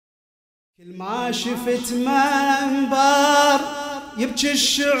كل ما شفت منبر يبكي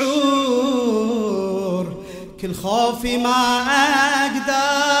الشعور، كل خوفي ما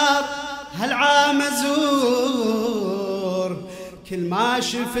أقدر هالعام أزور. كل ما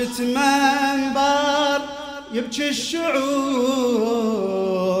شفت منبر يبكي الشعور،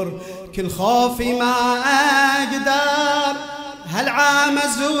 كل خوفي ما أقدر هالعام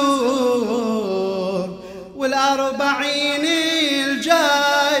أزور. والاربعين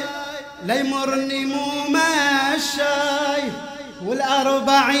الجاي ليمرني مو مشاي،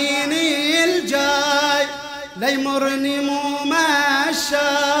 والاربعين الجاي ليمرني مو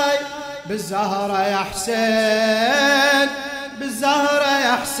مشاي. بالزهرة يا حسين، بالزهرة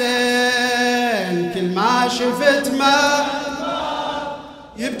يا حسين، كل ما شفت ما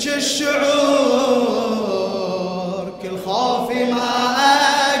يبكي الشعور، كل خوفي ما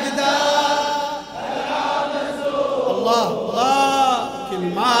أقدر الله الله. كل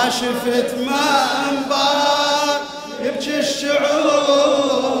ما شفت منبر يبكي الشعور،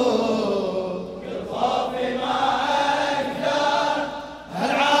 كل خوفي ما أقدر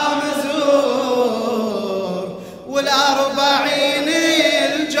هالعام أزور. والاربعين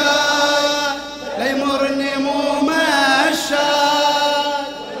الجاي ليمرني مو مشاي،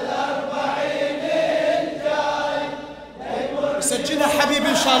 والاربعين الجاي ليمرني. سجلها حبيبي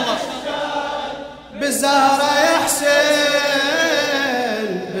ان شاء الله. بالزهرة يا حسين،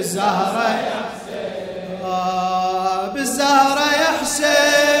 بالزهرة يا حسين، بالزهرة يا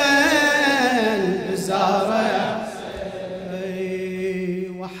حسين، بالزهرة يا حسين.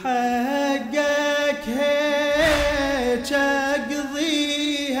 وحقك هيك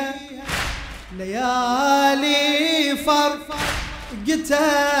اقضيها ليالي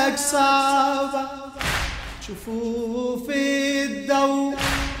فرقتك صعبة، شوفوا في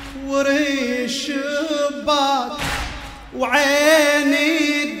الدور الشباك وعيني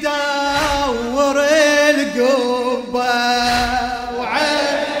تدور القبة،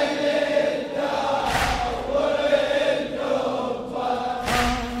 وعيني تدور القبة.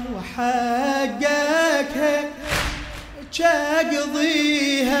 وحقك هيك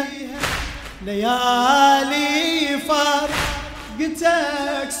اقضيها ليالي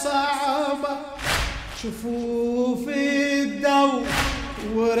فرقتك صعبة، شوفوا في الدور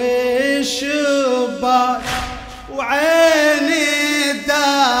الشباك وعيني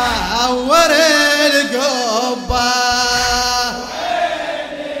تدور القبة.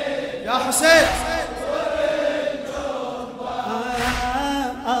 يا حسين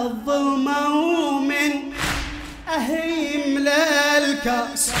الظلمة ومن أهيم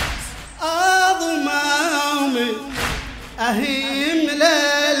للكاس، الظلمة ومن أهيم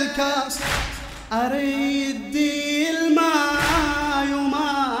للكاس. أريد الماء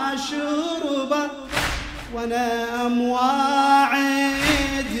وما شربه، وانا مواعدني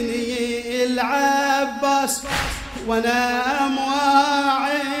العباس، وانا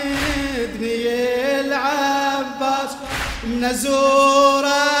مواعدني العباس. من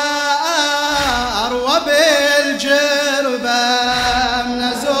ازوره اروى بالجربه، من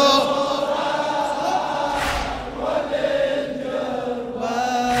ازوره اروى بالجربه.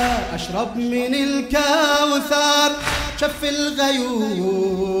 اشرب من الكوثر شف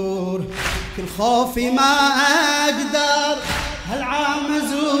الغيور، كل خوفي ما أقدر هالعام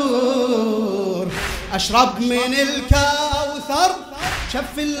أزور. أشرب من الكوثر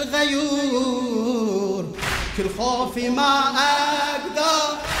شف الغيور، كل خوفي ما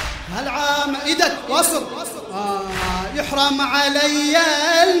أقدر هالعام. إيدك وصل يحرم علي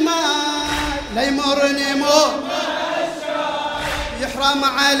الماء ليمرني مو، يحرم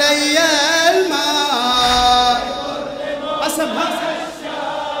علي الماء قسم حسين،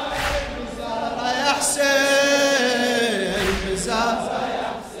 بالزهرة يا حسين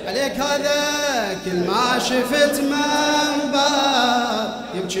عليك هذا. كل ما شفت منبر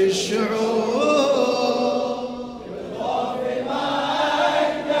يبكي الشعور، كل خوفي ما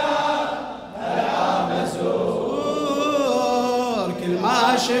أقدر هالعام أزور. كل ما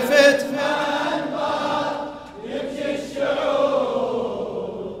شفت منبر يبكي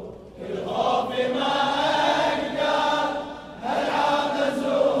الشعور، كل خوفي ما أقدر هالعام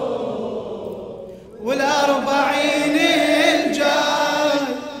أزور. والاربعين الجاي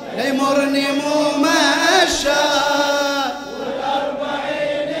ليمرني مو مشاي،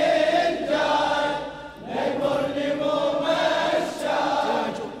 والاربعين الجاي ليمرني مو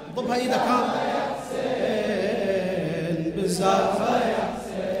مشاي. ضبها ايدك ها يا حسين، بالزهرة يا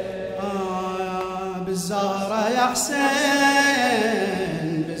حسين، بالزهرة يا حسين،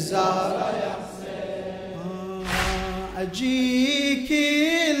 بالزهرة يا حسين. اجيك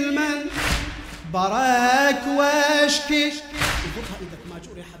المن برك واشكي. يضبطها ايدك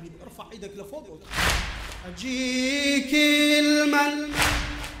ماجور يا حبيبي. حبيبي ارفع ايدك لفوق. اجيك المن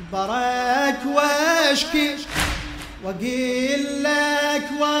برك واشكي واقول لك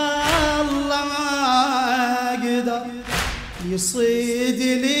والله ما اقدر يصيد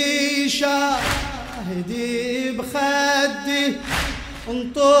لي شاهدي بخدي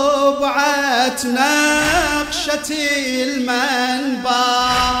انطبعت نقشة المنبر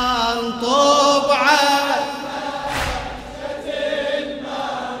انطبعت نقشة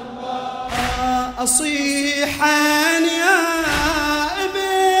المنبر أصيحا يا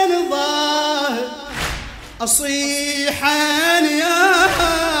ابن ظاهر أصيحا يا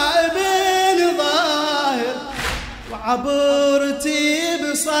ابن ظاهر وعبرتي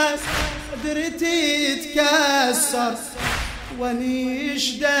بصدرتي تكسر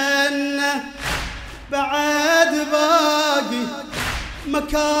ونشدنا بعد باقي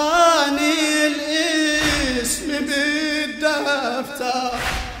مكاني الاسم بالدفتر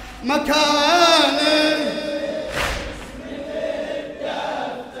مكاني الاسم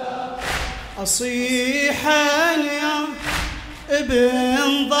بالدفتر أصيحا يا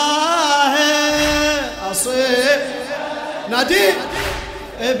ابن ظاهر أصيح نادي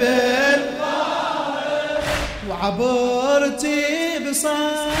ابن وعبرتي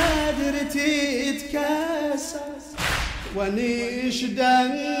بصدرتي تكسس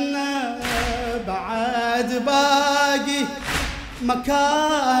ونشدنا بعد باقي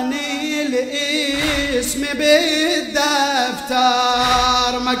مكاني الاسم بالدفتر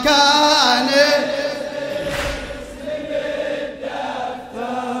مكاني الاسم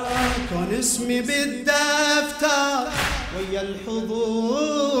بالدفتر كون اسمي بالدفتر ويا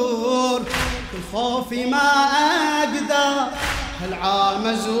الحضور الخوف ما أقدر هالعام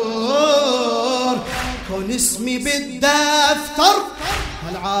أزور كون اسمي بالدفتر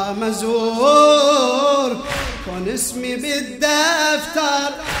هالعام أزور كون اسمي بالدفتر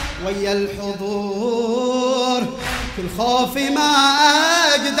ويا الحضور كل خوف ما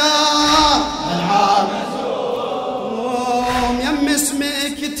أقدر هالعام أزور يم اسمي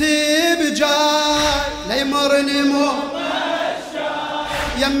كتب جاي لا يمرني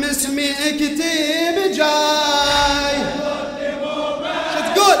يم اسمي اكتب جاي شو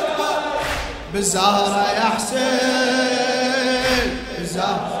تقول بالزهرة يا حسين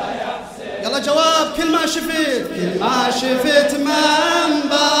بالزهرة يا حسين يلا جواب كل ما شفت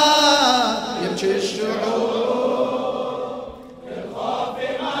منبر يبكي الشعور الخوف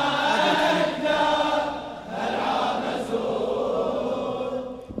ما أقدر هالعام أزور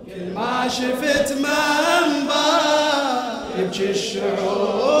كل ما شفت منبر يبكي الشعور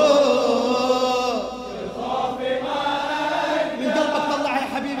الخوف ما من قلبك طلع يا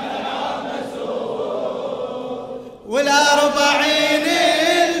حبيبي والاربعين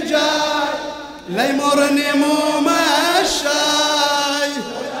الجاي لا يمرني مو مشاي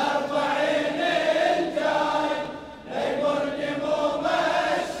والاربعين الجاي لا يمرني مو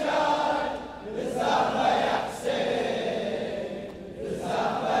مشاي بالزهرة يا حسين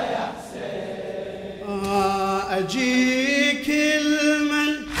بالزهرة يا حسين اجيك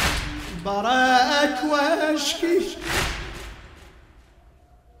المن براك واشكي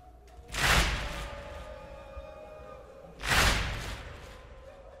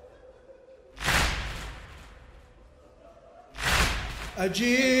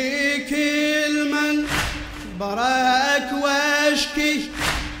أجيك المن براك واشكي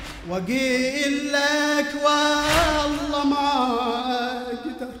واقول لك والله ما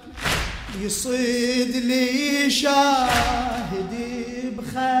اقدر يصيد لي شاهدي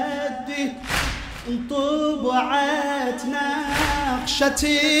بخدي انطبعت نقشة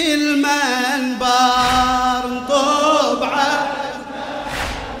المنبر انطبعت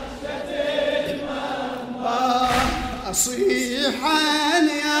نقشة المنبر أصيحا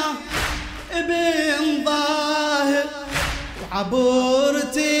يا ابن ظاهر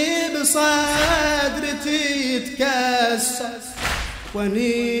وعبرتي بصدرتي تكسس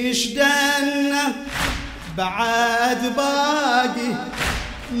ونشدنا بعد باقي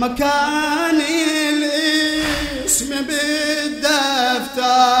مكاني الاسم بالدفتر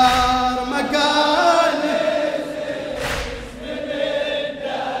مكاني الاسم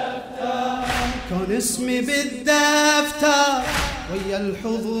بالدفتر كون اسمي بالدفتر ويا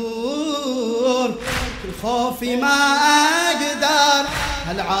الحضور الخوف ما أقدر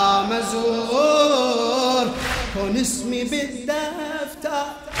هالعام أزور كون اسمي بالدفتر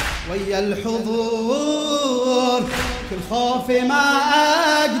ويا الحضور كل خوف ما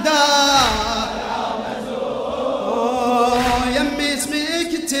أقدر يمي اسمي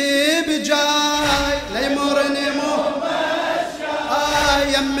اكتب جاي لا يمرني مو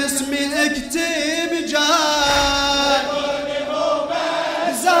يم اسمي اكتب جاي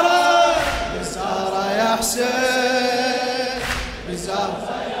حسين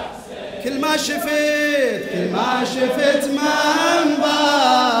بالزهرة يا حسين. كل ما شفت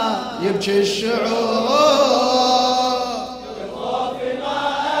منبر يبكي الشعور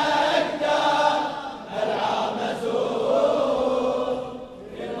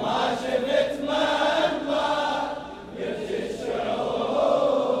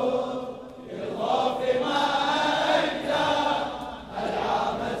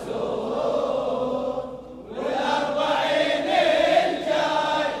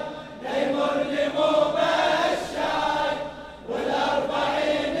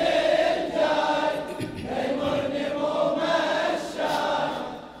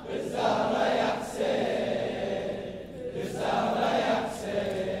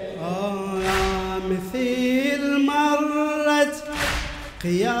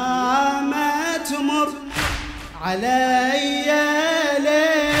قيامة تمر علي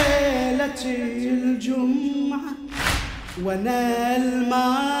ليلة الجمعة وانا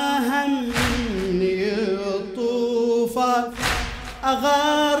المهني الطوفة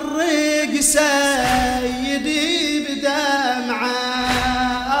اغرق سيدي بدمعة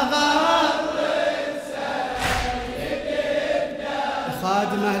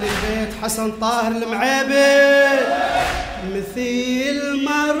خادم اهل البيت حسن طاهر المعيبد مثيل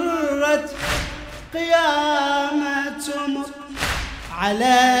مرت قيامة تمر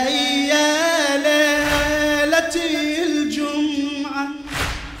علي ليلة الجمعة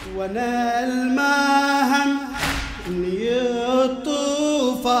وانا المهم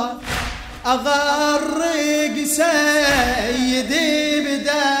الطوفة اغرق سيدي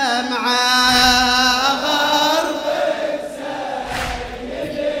بدمعة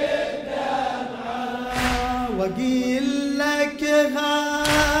وقيل لك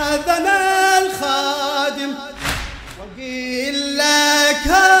هذا أنا الخادم وقيل لك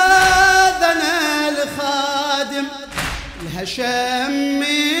هذا أنا الخادم الهشم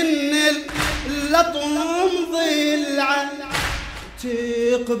من اللطم ضلعه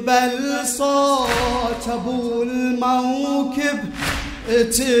تقبل صوت أبو الموكب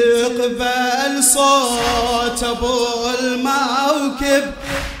تقبل صوت أبو الموكب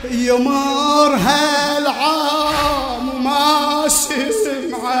يمر هالعام وما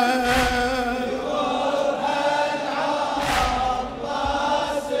سمعه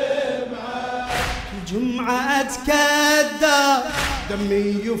الجمعة أتكدر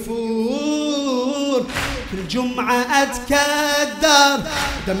دمي يفور كل جمعة أتكدر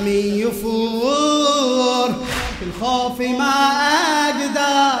دمي يفور كل خوفي ما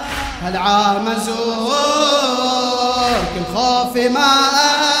أقدر هالعام أزور كل خوفي ما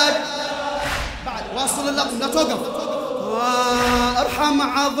أقدر بعد واصل اللقم لا توقف ارحم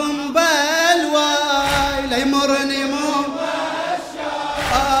عظم بلواي لا يمرني مو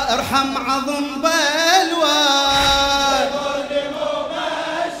ارحم عظم بلواي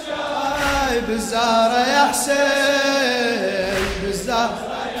بالزهرة يا حسين بالزهرة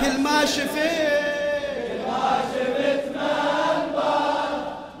كل ما شفت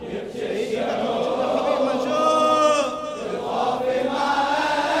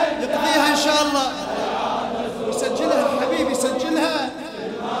يقضيها ان شاء الله يسجلها الحبيب يسجلها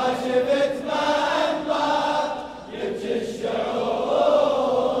ما شفت منبر يبكي الشعور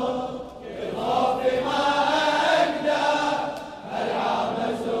الخوف ما اقدر العام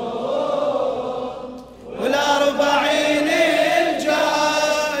ازور والاربعين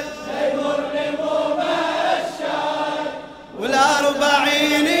الجاي يمر مو مشاي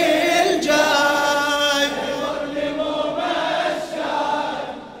والاربعين الجاي يمر مو مشاي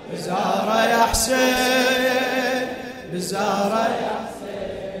بالزهرة يا حسين بالزهرة يا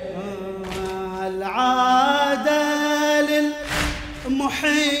العادة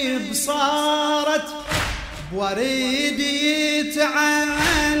للمحب صارت بوريد يتعنى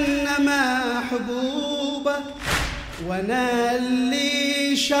محبوبة وانا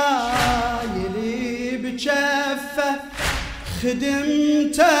اللي شايلي بجفه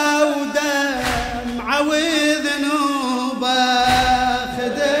خدمته ودمعه وذنوبه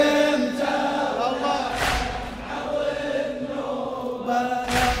خدمته والله دمعه وذنوبه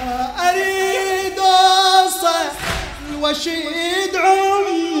اريد اوصل واشيد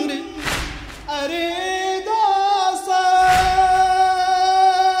عمري اريد اوصل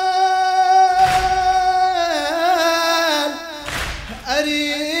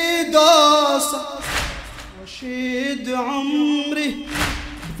اريد اوصل واشيد عمري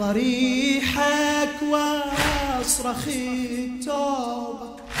بضريحك واصرخ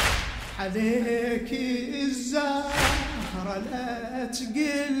توبك عليك الزهرة لا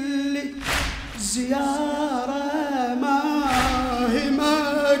تقلي زيارة ما هي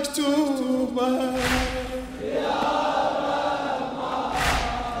مكتوبة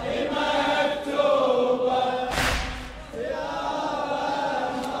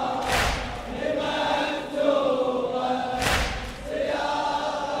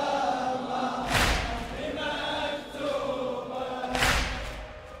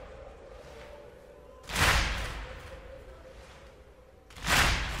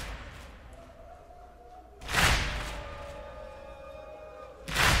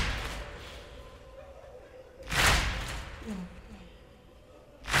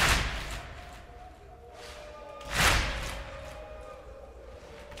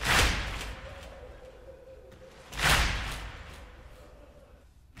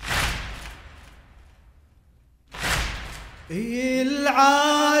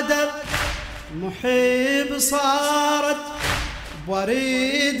العادة محب صارت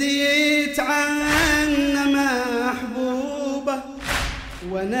بريد يتعنى محبوبة،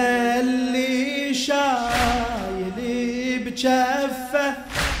 وانا اللي شايلي بجفه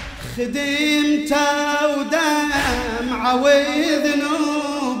خدمته ودمعه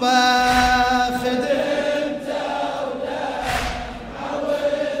وذنوبه، خدمته ودمعه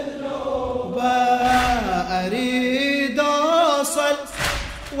وذنوبه. اريد اوصل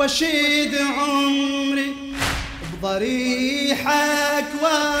واشيد عمري بضريحك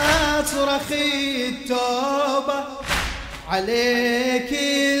واصرخ التوبة، عليك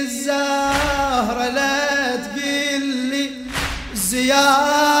الزهرة لا تقلي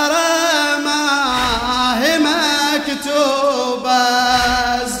الزيارة ما هي مكتوبة،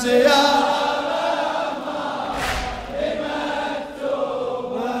 الزيارة ما هي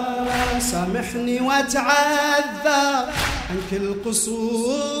مكتوبة. سامحني واتعذر عن كل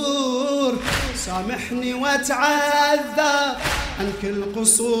قصور، سامحني واتعذر عن كل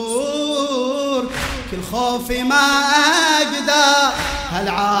قصور، كل خوفي ما اقدر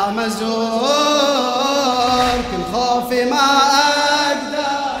هالعام ازور، كل خوفي ما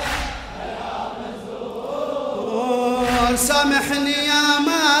اقدر هالعام ازور. سامحني يا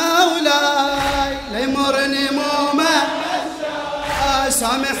مولاي ليمرني مو مشى،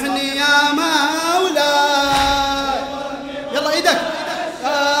 سامحني يا مولاي يلا ايدك،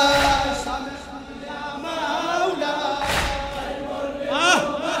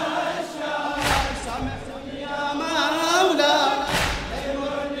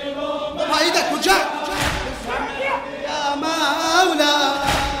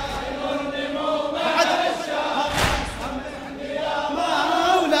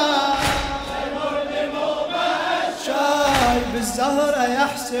 بالزهرة يا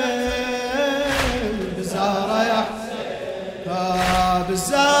حسين، بالزهرة يا حسين،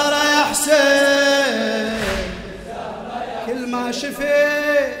 بالزهرة يا حسين، كل ما شفت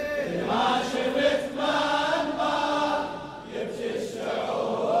منظر يبكي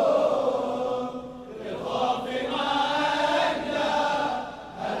الشعور، كل خوفي ما اقدر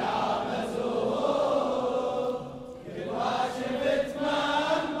هالعام ازور، كل ما شفت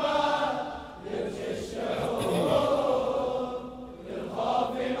منظر يبكي الشعور،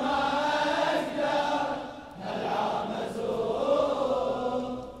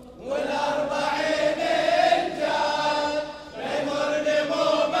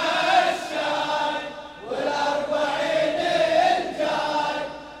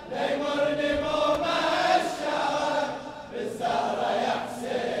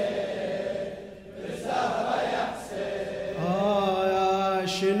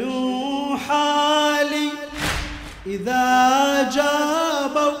 شنو حالي إذا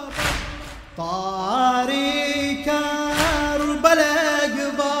جابوا طاري كربلاء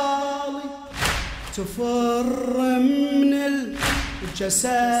قبالي، تفر من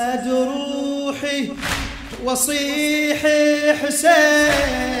الجسد روحي وصيح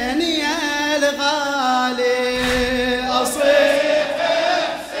حسين يا الغالي، أصيح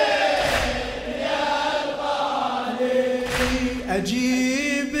حسين يا الغالي،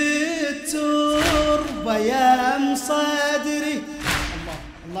 أجيب التربة يم صدري،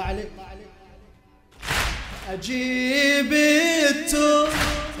 الله عليك، أجيب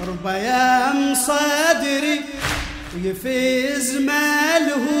التربة يم صدري ويفز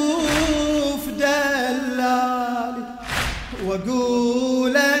ملهوف دلالي،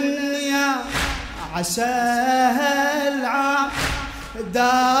 وأقول أن يا عسى العام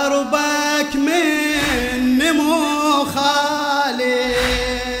دربك من مو خالي،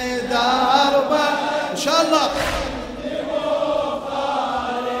 دربك إن شاء الله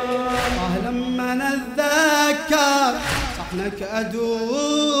لما نتذكر صحنك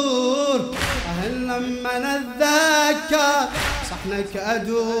أدور، لما نتذكر صحنك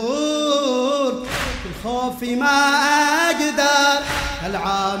أدور، كل خوفي ما أقدر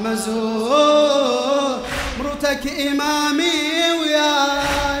هالعام أزور، مرتك إمامي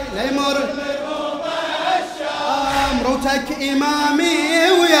وياي ليمر مرتك إمامي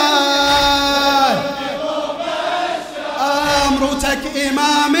وياي، مرتك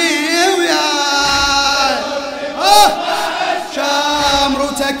إمامي وياي،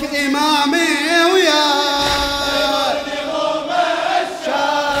 شامرتك إمامي وياي،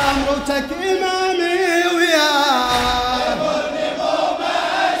 شامرتك إمامي وياي،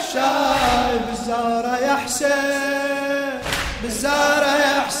 شايب الزهرة يا حسين. بالزهرة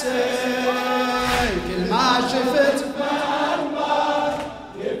يا حسين كل ما شفت